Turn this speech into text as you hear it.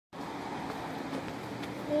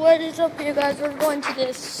What is up, you guys? We're going to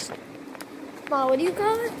this. What do you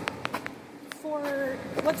call it?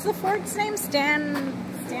 What's the fort's name? Stan.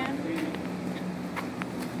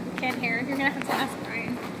 Can't hear. You're gonna have to ask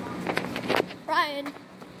Brian. Brian,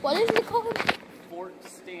 what is it called? Fort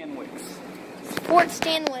Stanwix. Fort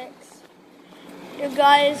Stanwix. You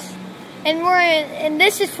guys, and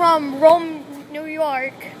this is from Rome, New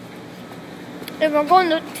York. And we're going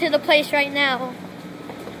to the place right now.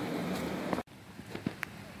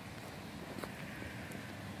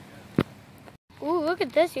 Ooh, look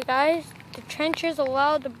at this, you guys. The trenches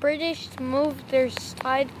allowed the British to move their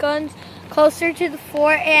side guns closer to the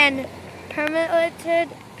fort and permitted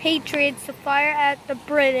Patriots to fire at the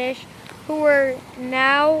British, who were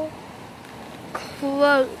now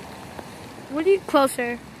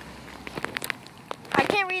closer. I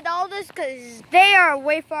can't read all this because they are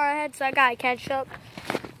way far ahead, so I gotta catch up.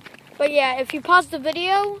 But yeah, if you pause the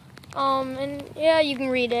video, and yeah, you can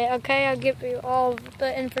read it, okay? I'll give you all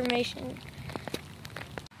the information.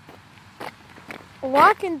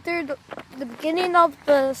 Walking through the beginning of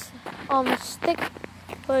the stick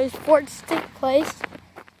place, Fort Stick Place.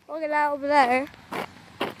 Look at that over there.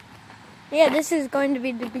 Yeah, this is going to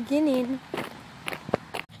be the beginning.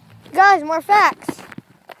 Guys, more facts.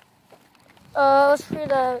 Let's read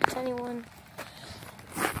the tiny one.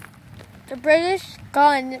 The British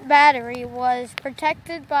gun battery was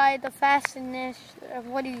protected by the fastenings of,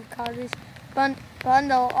 what do you call this,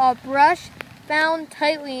 bundle of brush bound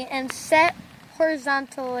tightly and set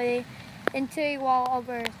horizontally into a wall of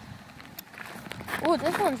earth. Ooh,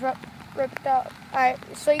 this one's ripped up. Alright,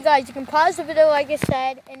 so you guys, you can pause the video like I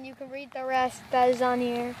said, and you can read the rest that is on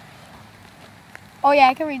here. Oh yeah,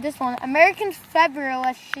 I can read this one. Americans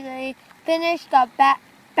feverishly finished the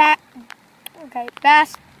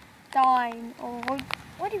Bastille. Or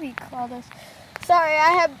what do we call this? Sorry,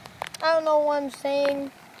 I don't know what I'm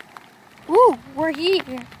saying. Ooh, we're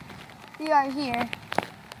here. We are here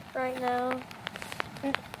right now.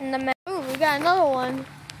 Ooh, we got another one.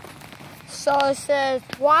 So it says,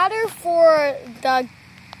 water for the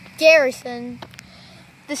garrison.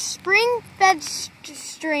 The spring-fed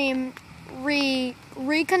stream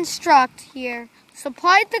reconstruct here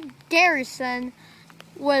supplied the garrison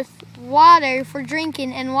with water for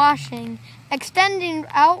drinking and washing. Extending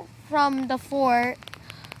out from the fort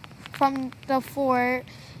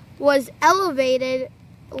was elevated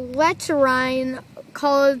latrine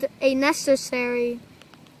called a necessary.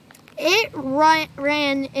 It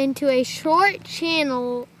ran into a short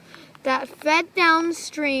channel that fed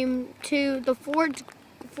downstream to the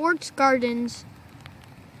fort's gardens.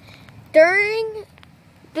 During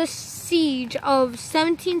the siege of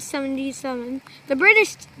 1777, the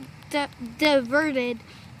British diverted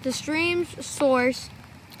the stream's source,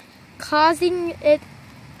 causing it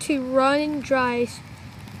to run dry.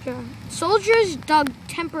 Soldiers dug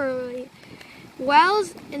temporarily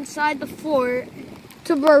wells inside the fort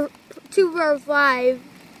to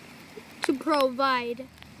provide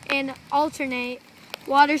and alternate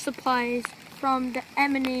water supplies from the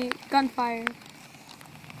enemy gunfire.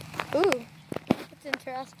 Ooh, that's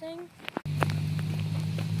interesting.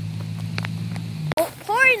 Well,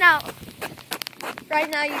 pouring out right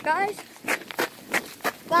now, you guys.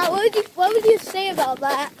 Wow, what would you say about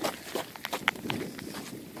that?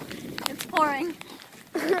 It's pouring.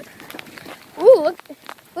 Ooh,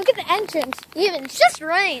 look at the entrance. Even it's just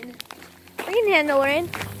rain. We can handle rain.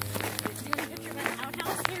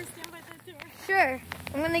 Sure.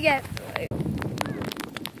 I'm gonna get.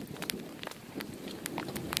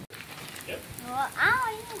 Well, yeah.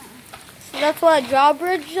 So that's what a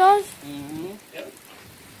drawbridge does? Mm-hmm. Yep.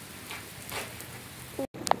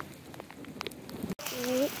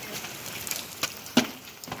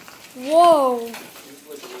 Whoa. This is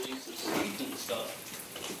like where they used to sleep and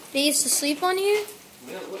stuff. They used to sleep on here?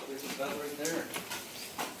 Yeah, look, there's a bed right there.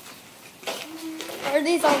 Are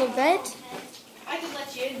these all the beds? I could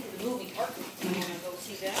let you into the movie park. You want to go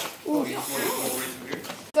see that? Oh, you just want to go right through here?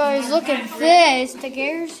 Guys, look at this. The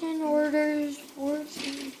garrison orders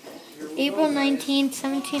April 19th,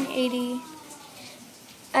 1780.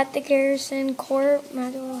 At the garrison court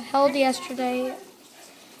martial held yesterday.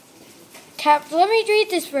 Let me read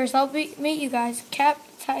this first. I'll meet you guys. Cap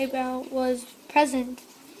Tybalt was present.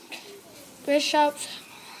 Bishop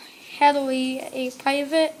Headley, a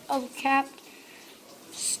private of Cap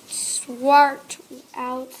Swartwout,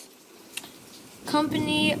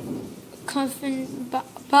 company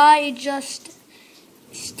by just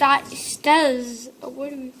Stes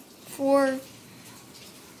for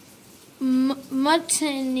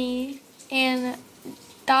Mutiny and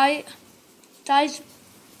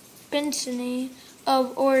dispensing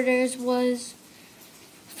of orders was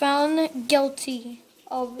found guilty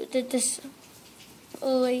of the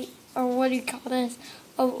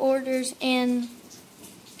of orders and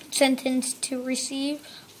sentenced to receive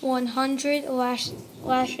 100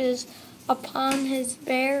 lashes upon his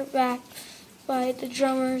bare back by the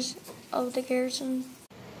drummers of the garrison.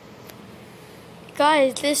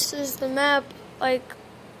 Guys, this is the map, like,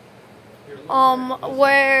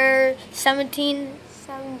 where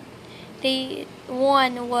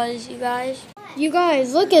 1771 was, you guys. You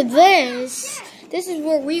guys, look at this. This is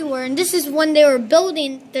where we were, and this is when they were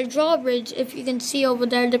building the drawbridge, if you can see over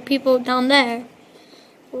there, the people down there.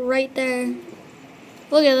 Right there.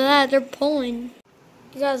 Look at that, they're pulling.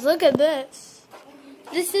 You guys, look at this.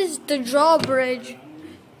 This is the drawbridge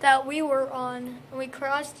that we were on. We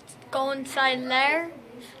crossed, go inside there,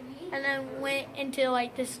 and then went into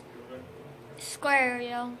like this square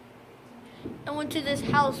area. And went to this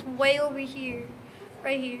house way over here.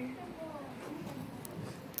 Right here.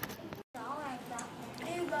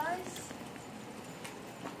 Hey guys.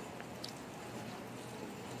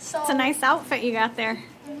 So, It's a nice outfit you got there.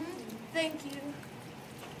 Thank you.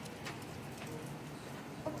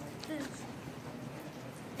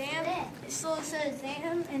 Dam. So it says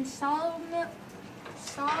dam and sawmill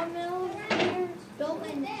here, built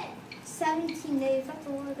in 17 days. That's a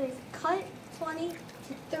lot of days. Cut 20 to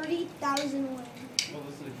 30,000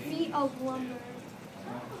 feet of lumber.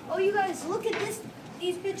 Oh, you guys, look at this.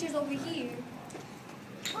 These pictures over here.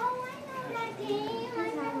 Oh, I know that game. I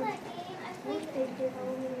know that game. I played it.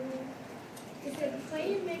 It said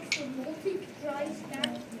clay mix of molten dry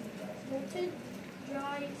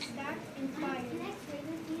stacked and fire.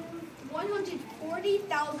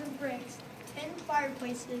 140,000 bricks, 10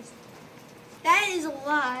 fireplaces. That is a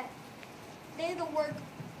lot. They had to work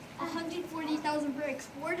 140,000 bricks.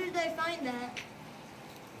 Where did they find that?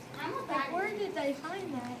 Where did they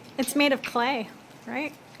find that? It's made of clay,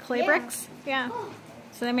 right? Clay Yeah. bricks? Yeah.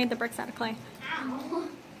 So they made the bricks out of clay. Ow.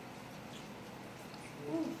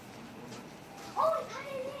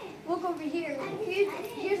 Look over here.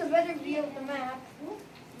 Here's a better view of the map.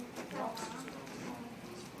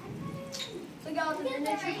 Look out the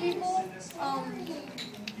miniature people.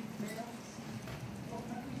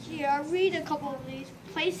 Here, I'll read a couple of these.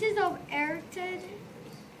 Places of erected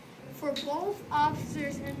for both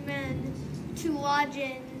officers and men to lodge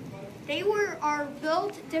in. They are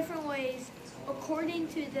built different ways according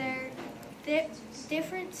to their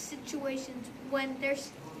different situations. When there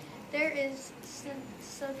is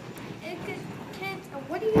significant,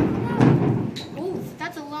 what do you call that? Oof,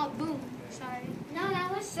 that's a loud boom. Sorry. No,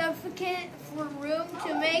 that was Sufficient for room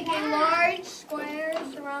to make a large square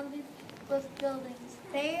surrounded with buildings.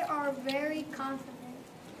 They are very confident.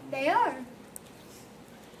 They are.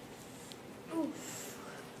 Oof.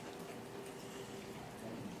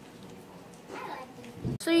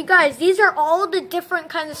 So you guys, these are all the different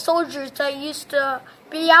kinds of soldiers that used to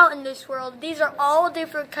be out in this world. These are all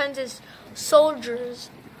different kinds of soldiers.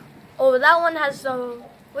 Oh, that one has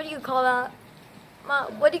what do you call that?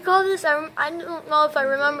 What do you call this? I don't know if I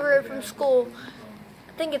remember it from school.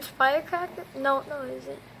 I think it's firecracker? No, is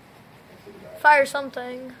it? Fire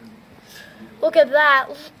something. Look at that.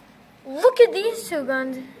 Look at these two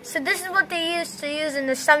guns. So this is what they used to use in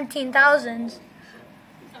the 17,000s.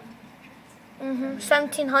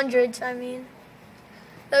 1700s, I mean.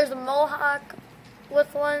 There's a Mohawk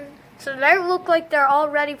with one. So they look like they're all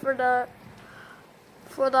ready for the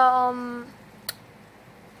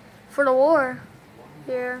war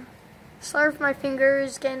here. Sorry for my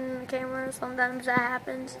fingers getting in the camera. Sometimes that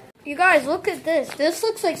happens. You guys, look at this. This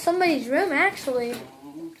looks like somebody's room, actually.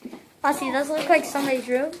 Lassie, does it look like somebody's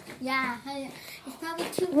room? Yeah, it's probably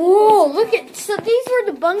too. Whoa, look at, so these were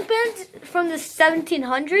the bunk beds from the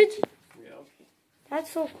 1700s?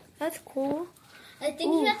 That's cool. I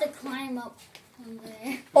think you have to climb up from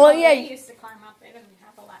there. Oh yeah. They used to climb up. They didn't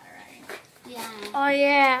have a ladder, right? Yeah. Oh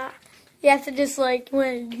yeah. You have to just like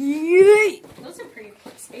win. Those are pretty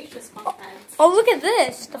spacious bunk beds. Oh, look at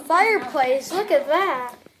this. The fireplace. Look at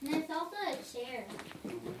that. And there's also a chair.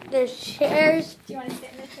 There's chairs. Do you want to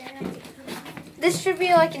sit in the chair? This should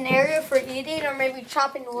be like an area for eating or maybe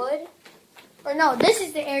chopping wood. Or no, this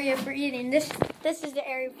is the area for eating. This is the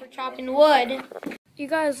area for chopping wood. You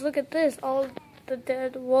guys, look at this. All the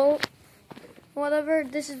dead wool, whatever.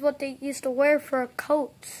 This is what they used to wear for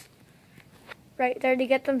coats. Right there to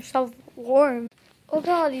get themselves warm. Look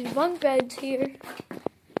at all these bunk beds here.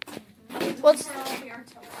 What's...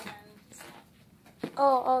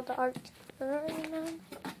 Oh, the artillery.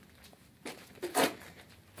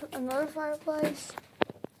 Another fireplace.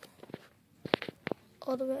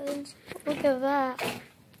 All the beds. Look at that.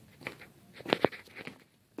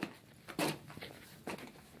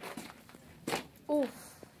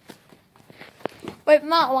 Wait,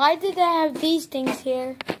 Mom, why did they have these things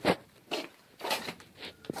here?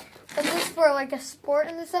 Is this for like a sport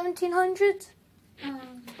in the 1700s? I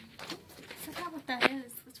forgot what that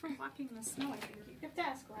is. That's for walking in the snow, I think. You have to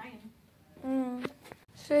ask Ryan.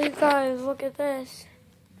 So you guys, look at this.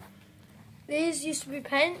 These used to be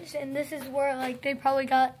pens, and this is where like they probably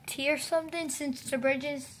got tea or something, since the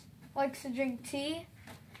Bridges likes to drink tea.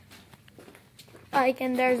 Like,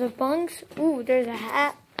 and there's a bunks. Ooh, there's a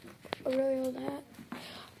hat, a really old hat.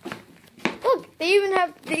 Look, they even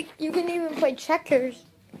have. You can even play checkers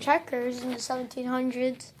in the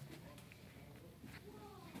 1700s.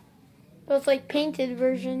 But it's like painted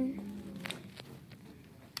version.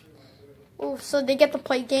 Oh, so they get to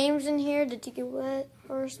play games in here. Did you get wet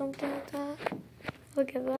or something like that?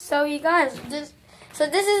 Look at that. So you guys, this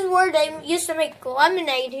is where they used to make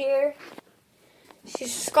lemonade here. You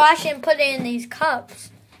squash it and put it in these cups.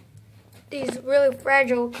 These really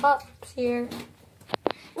fragile cups here.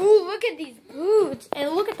 Ooh, look at these boots.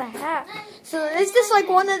 And look at the hat. So is this like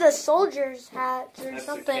one of the soldiers' hats or That's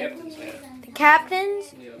something? the captain's hat. The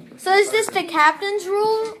captain's? Yep. So is this the captain's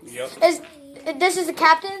room? Yep. This is the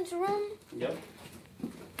captain's room? Yep.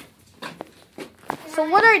 So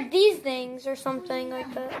what are these things or something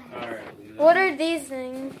like that? Alright. What are these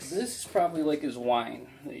things? This is probably like his wine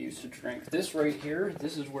that he used to drink. This right here,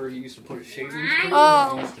 this is where he used to put his shaving cream.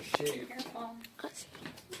 Oh. He used to shave. Careful.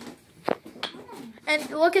 And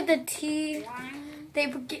look at the tea. They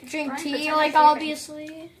drink tea, like,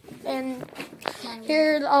 obviously. And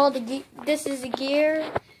here's all the this is the gear.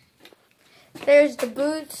 There's the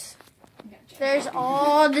boots. There's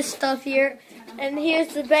all the stuff here. And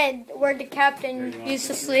here's the bed where the captain used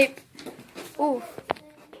to sleep. Ooh.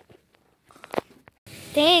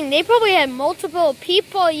 Dang, they probably had multiple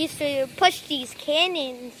people used to push these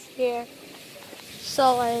cannons here.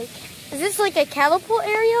 So, like, is this like a catapult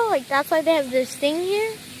area? Like, that's why they have this thing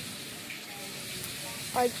here?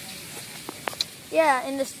 Like, yeah,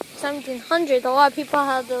 in the 1700s, a lot of people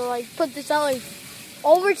had to, like, put this out, like,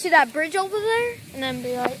 over to that bridge over there, and then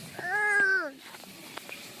be like, "Arr!"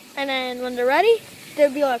 And then when they're ready,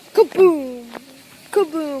 they'll be like, kaboom,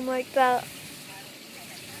 kaboom, like that.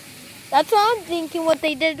 That's what I'm thinking what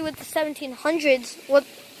they did with the 1700s, with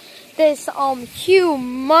this,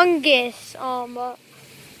 humongous,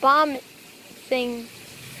 bomb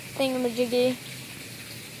thingamajiggy.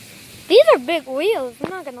 These are big wheels, I'm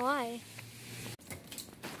not gonna lie.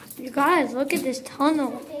 You guys, look at this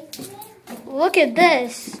tunnel. Look at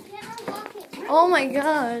this. Oh my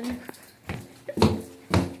god.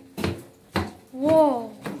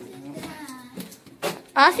 Whoa.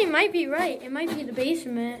 Aussie might be right. It might be the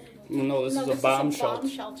basement. No, this is a bomb shelter.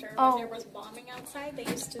 Shelter. Oh. When there was bombing outside, they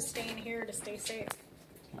used to stay in here to stay safe.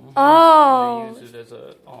 Oh. They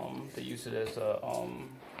used it as a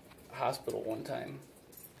hospital one time.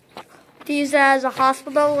 They use that as a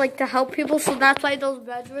hospital, like to help people, so that's why those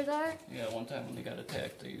beds were there? Yeah, one time when they got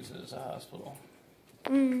attacked, they used it as a hospital.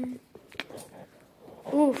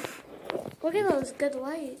 Oof. Look at those good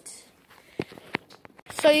lights.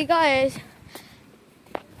 So you guys,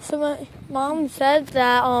 so my mom said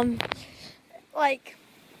that, like,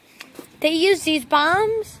 they use these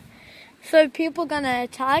bombs, so if people gonna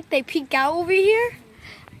attack, they peek out over here,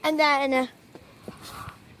 and then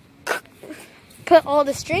put all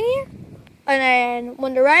the string here, and then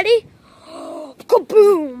when they're ready,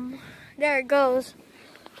 kaboom! There it goes.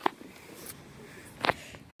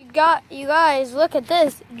 You guys, look at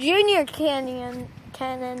this junior cannon.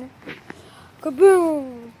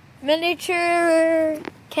 Kaboom! Miniature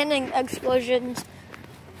cannon explosions.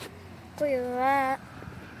 Look at that.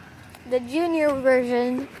 The junior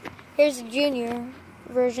version. Here's the junior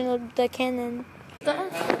version of the cannon. Why?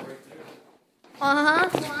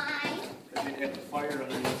 They had the fire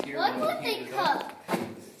underneath here. Look what they cook.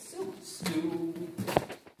 Stew.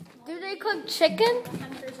 Do they cook chicken?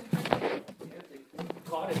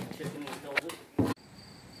 Caught it, chicken and killed it.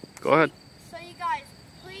 Go ahead. So you guys,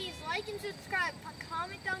 please like and subscribe.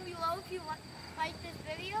 Comment down below if you like this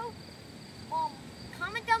video.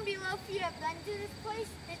 Comment down below if you have been to this place.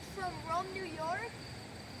 It's from Rome, New York.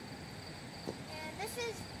 And this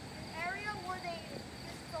is an area where they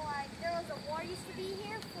used to, like, there was a war used to be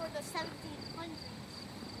here for the 1700s.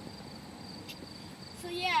 So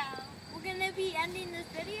yeah, we're gonna be ending this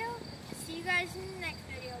video. See you guys in the next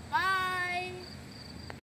video. Bye.